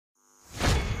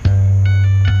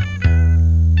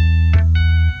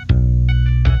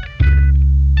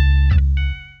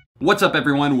What's up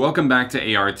everyone, welcome back to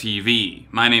ARTV.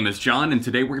 My name is John and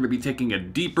today we're going to be taking a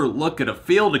deeper look at a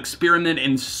failed experiment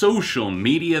in social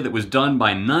media that was done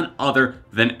by none other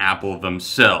than Apple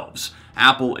themselves.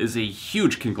 Apple is a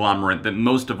huge conglomerate that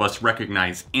most of us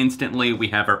recognize instantly. We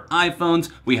have our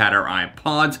iPhones, we had our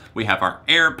iPods, we have our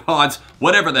AirPods,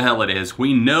 whatever the hell it is,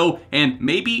 we know and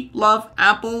maybe love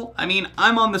Apple. I mean,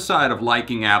 I'm on the side of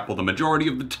liking Apple the majority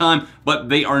of the time, but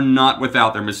they are not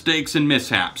without their mistakes and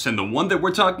mishaps. And the one that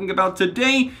we're talking about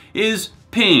today is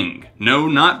Ping. No,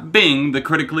 not Bing, the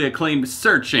critically acclaimed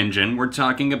search engine. We're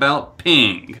talking about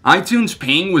Ping. iTunes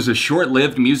Ping was a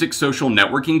short-lived music social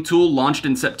networking tool launched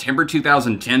in September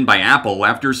 2010 by Apple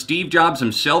after Steve Jobs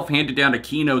himself handed down a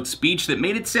keynote speech that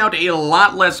made it sound a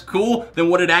lot less cool than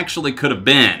what it actually could have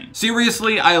been.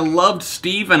 Seriously, I loved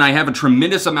Steve and I have a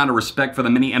tremendous amount of respect for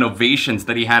the many innovations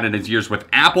that he had in his years with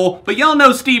Apple, but y'all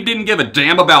know Steve didn't give a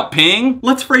damn about Ping?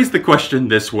 Let's phrase the question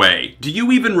this way. Do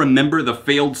you even remember the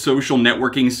failed social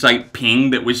networking site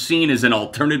Ping that was seen as an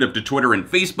alternative to Twitter and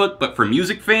Facebook, but for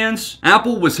music fans?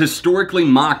 Apple was historically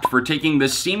mocked for taking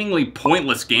this seemingly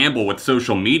pointless gamble with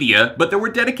social media, but there were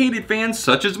dedicated fans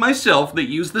such as myself that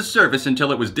used the service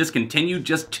until it was discontinued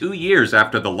just 2 years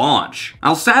after the launch.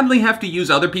 I'll sadly have to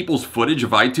use other people's footage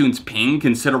of iTunes Ping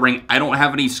considering I don't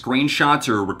have any screenshots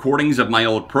or recordings of my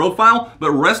old profile,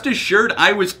 but rest assured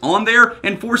I was on there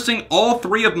and forcing all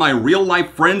 3 of my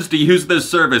real-life friends to use this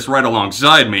service right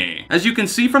alongside me. As you can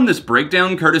see from this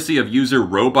breakdown courtesy of user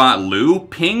Robot Lou,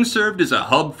 Ping served as a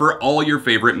hub for all your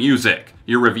favorite music.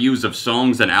 Your reviews of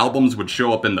songs and albums would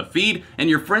show up in the feed, and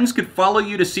your friends could follow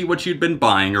you to see what you'd been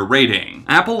buying or rating.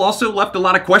 Apple also left a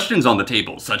lot of questions on the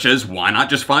table, such as why not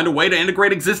just find a way to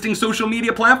integrate existing social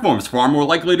media platforms far more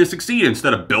likely to succeed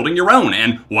instead of building your own,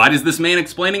 and why does this man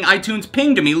explaining iTunes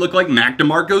Ping to me look like Mac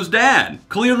DeMarco's dad?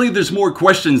 Clearly there's more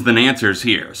questions than answers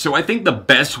here, so I think the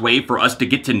best way for us to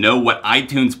get to know what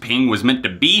iTunes Ping was meant to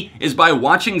be is by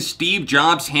watching Steve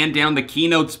Jobs hand down the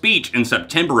keynote speech in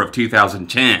September of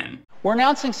 2010. We're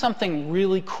announcing something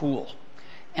really cool,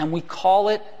 and we call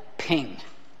it Ping.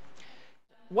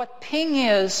 What Ping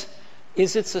is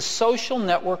it's a social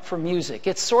network for music.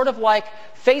 It's sort of like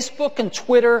Facebook and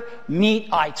Twitter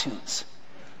meet iTunes.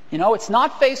 You know, it's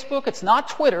not Facebook, it's not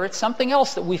Twitter, it's something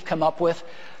else that we've come up with.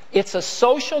 It's a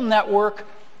social network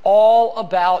all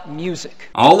about music.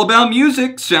 All about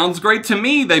music? Sounds great to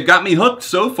me. They've got me hooked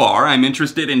so far. I'm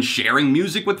interested in sharing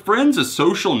music with friends, a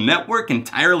social network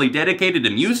entirely dedicated to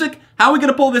music. How are we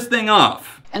gonna pull this thing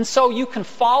off? And so you can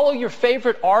follow your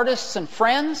favorite artists and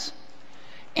friends,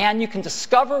 and you can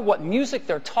discover what music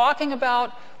they're talking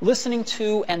about, listening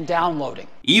to, and downloading.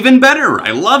 Even better! I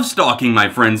love stalking my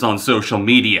friends on social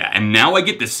media, and now I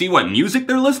get to see what music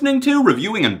they're listening to,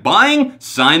 reviewing, and buying?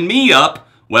 Sign me up!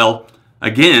 Well,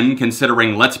 again,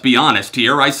 considering, let's be honest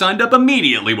here, I signed up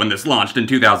immediately when this launched in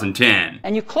 2010.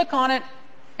 And you click on it,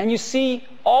 and you see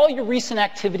all your recent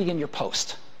activity in your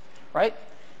post, right?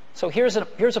 So here's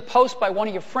a post by one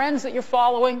of your friends that you're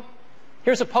following.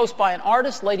 Here's a post by an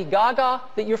artist, Lady Gaga,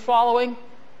 that you're following.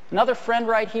 Another friend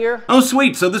right here. Oh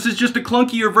sweet, so this is just a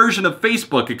clunkier version of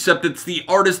Facebook, except it's the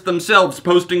artists themselves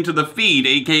posting to the feed,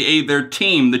 aka their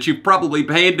team that you've probably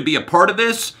paid to be a part of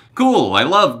this? Cool, I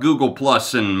love Google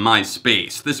Plus and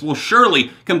MySpace. This will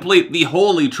surely complete the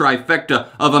holy trifecta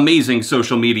of amazing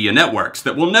social media networks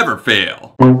that will never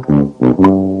fail.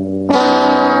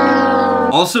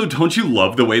 Also, don't you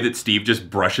love the way that Steve just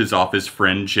brushes off his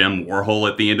friend Jim Warhol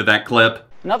at the end of that clip?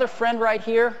 Another friend right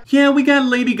here. Yeah, we got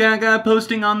Lady Gaga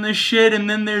posting on this shit, and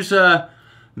then there's,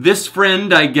 this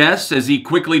friend, I guess, as he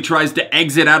quickly tries to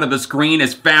exit out of the screen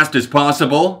as fast as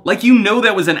possible. Like, you know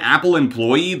that was an Apple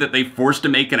employee that they forced to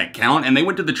make an account, and they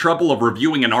went to the trouble of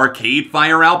reviewing an Arcade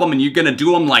Fire album, and you're gonna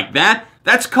do them like that?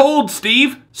 That's cold,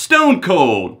 Steve! Stone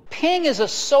cold! Ping is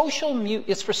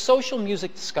it's for social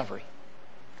music discovery.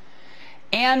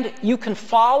 And you can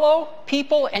follow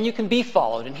people and you can be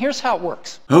followed. And here's how it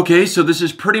works. Okay, so this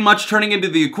is pretty much turning into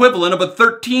the equivalent of a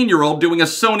 13-year-old doing a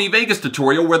Sony Vegas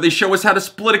tutorial where they show us how to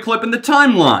split a clip in the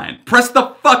timeline. Press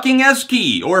the fucking S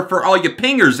key, or for all you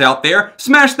pingers out there,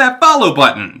 smash that follow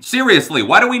button. Seriously,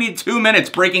 why do we need 2 minutes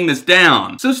breaking this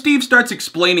down? So Steve starts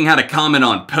explaining how to comment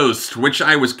on posts, which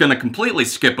I was gonna completely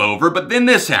skip over, but then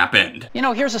this happened. You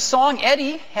know, here's a song.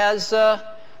 Eddie has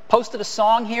posted a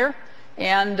song here.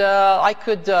 And I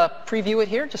could preview it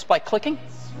here just by clicking.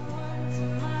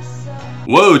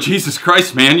 Whoa, Jesus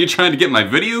Christ, man, you trying to get my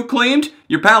video claimed?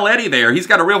 Your pal Eddie there, he's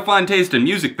got a real fine taste in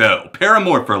music though.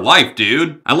 Paramore for life,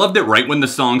 dude. I loved it right when the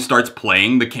song starts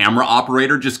playing, the camera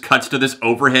operator just cuts to this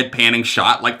overhead panning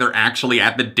shot like they're actually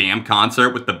at the damn concert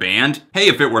with the band. Hey,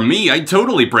 if it were me, I'd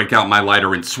totally break out my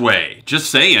lighter and sway.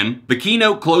 Just saying. The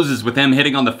keynote closes with him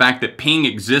hitting on the fact that ping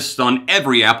exists on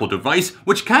every Apple device,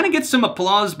 which kinda gets some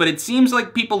applause, but it seems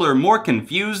like people are more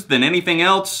confused than anything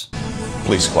else.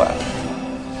 Please clap.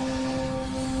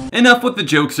 Enough with the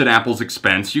jokes at Apple's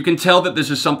expense. You can tell that this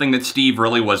is something that Steve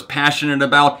really was passionate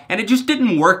about, and it just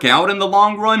didn't work out in the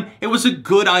long run. It was a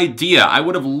good idea. I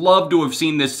would have loved to have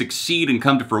seen this succeed and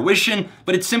come to fruition,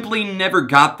 but it simply never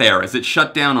got there as it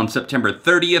shut down on September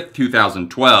 30th,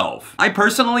 2012. I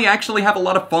personally actually have a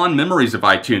lot of fond memories of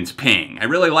iTunes Ping. I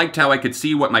really liked how I could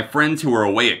see what my friends who were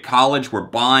away at college were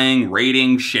buying,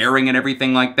 rating, sharing, and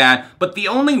everything like that, but the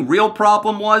only real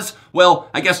problem was, well,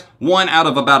 I guess one out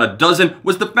of about a dozen,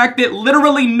 was the fact that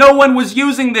literally no one was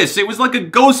using this. It was like a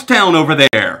ghost town over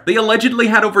there. They allegedly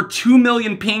had over 2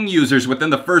 million Ping users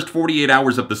within the first 48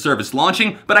 hours of the service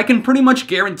launching, but I can pretty much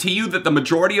guarantee you that the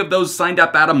majority of those signed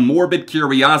up out of morbid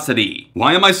curiosity.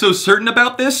 Why am I so certain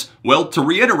about this? Well, to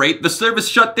reiterate, the service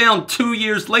shut down 2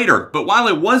 years later, but while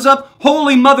it was up,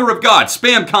 holy mother of God,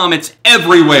 spam comments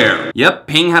everywhere. Yep,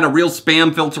 Ping had a real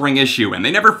spam filtering issue, and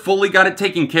they never fully got it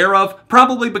taken care of,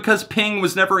 probably because Ping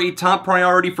was never a top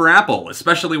priority for Apple,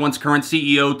 especially once current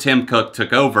CEO Tim Cook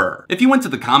took over. If you went to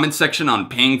the comments section on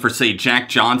Ping for say Jack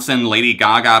Johnson, Lady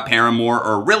Gaga, Paramore,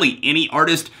 or really any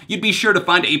artist, you'd be sure to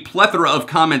find a plethora of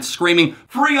comments screaming,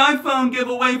 "Free iPhone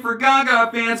giveaway for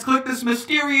Gaga fans, click this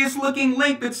mysterious looking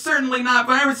link that's certainly not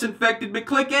virus infected, but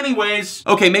click anyways."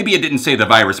 Okay, maybe it didn't say the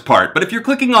virus part, but if you're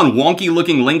clicking on wonky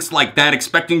looking links like that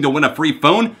expecting to win a free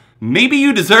phone, maybe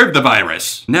you deserve the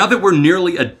virus. Now that we're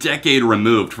nearly a decade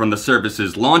removed from the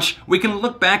service's launch, we can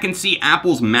look back and see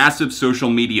Apple's massive social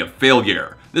media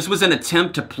failure. This was an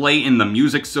attempt to play in the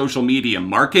music social media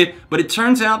market, but it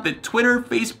turns out that Twitter,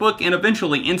 Facebook, and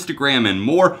eventually Instagram and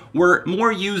more were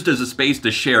more used as a space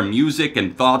to share music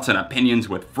and thoughts and opinions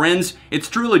with friends. It's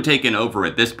truly taken over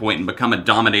at this point and become a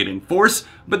dominating force,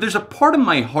 but there's a part of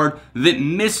my heart that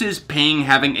misses Ping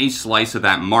having a slice of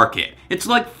that market. It's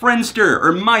like Friendster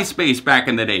or MySpace back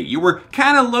in the day. You were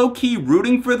kinda low-key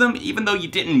rooting for them even though you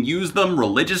didn't use them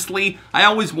religiously. I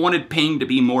always wanted Ping to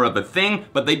be more of a thing,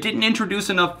 but they didn't introduce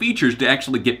enough features to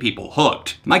actually get people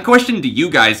hooked. My question to you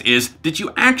guys is, did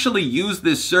you actually use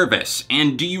this service?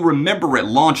 And do you remember it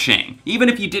launching? Even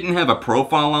if you didn't have a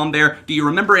profile on there, do you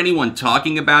remember anyone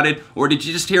talking about it? Or did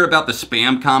you just hear about the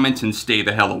spam comments and stay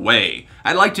the hell away?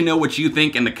 I'd like to know what you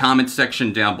think in the comments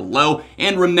section down below.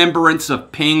 In remembrance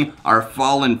of Ping, our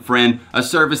fallen friend, a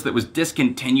service that was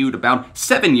discontinued about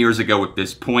 7 years ago at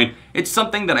this point. It's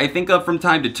something that I think of from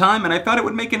time to time, and I thought it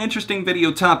would make an interesting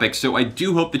video topic, so I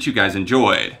do hope that you guys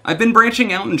enjoyed. I've been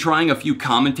branching out and trying a few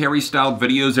commentary-styled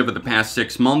videos over the past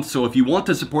 6 months, so if you want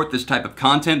to support this type of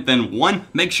content, then 1,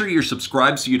 make sure you're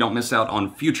subscribed so you don't miss out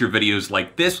on future videos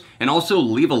like this, and also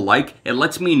leave a like. It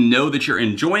lets me know that you're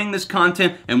enjoying this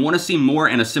content and want to see more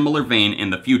in a similar vein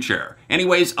in the future.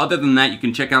 Anyways, other than that, you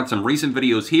can check out some recent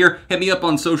videos here. Hit me up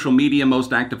on social media,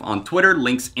 most active on Twitter,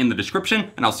 links in the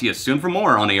description, and I'll see you soon for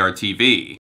more on ARTV.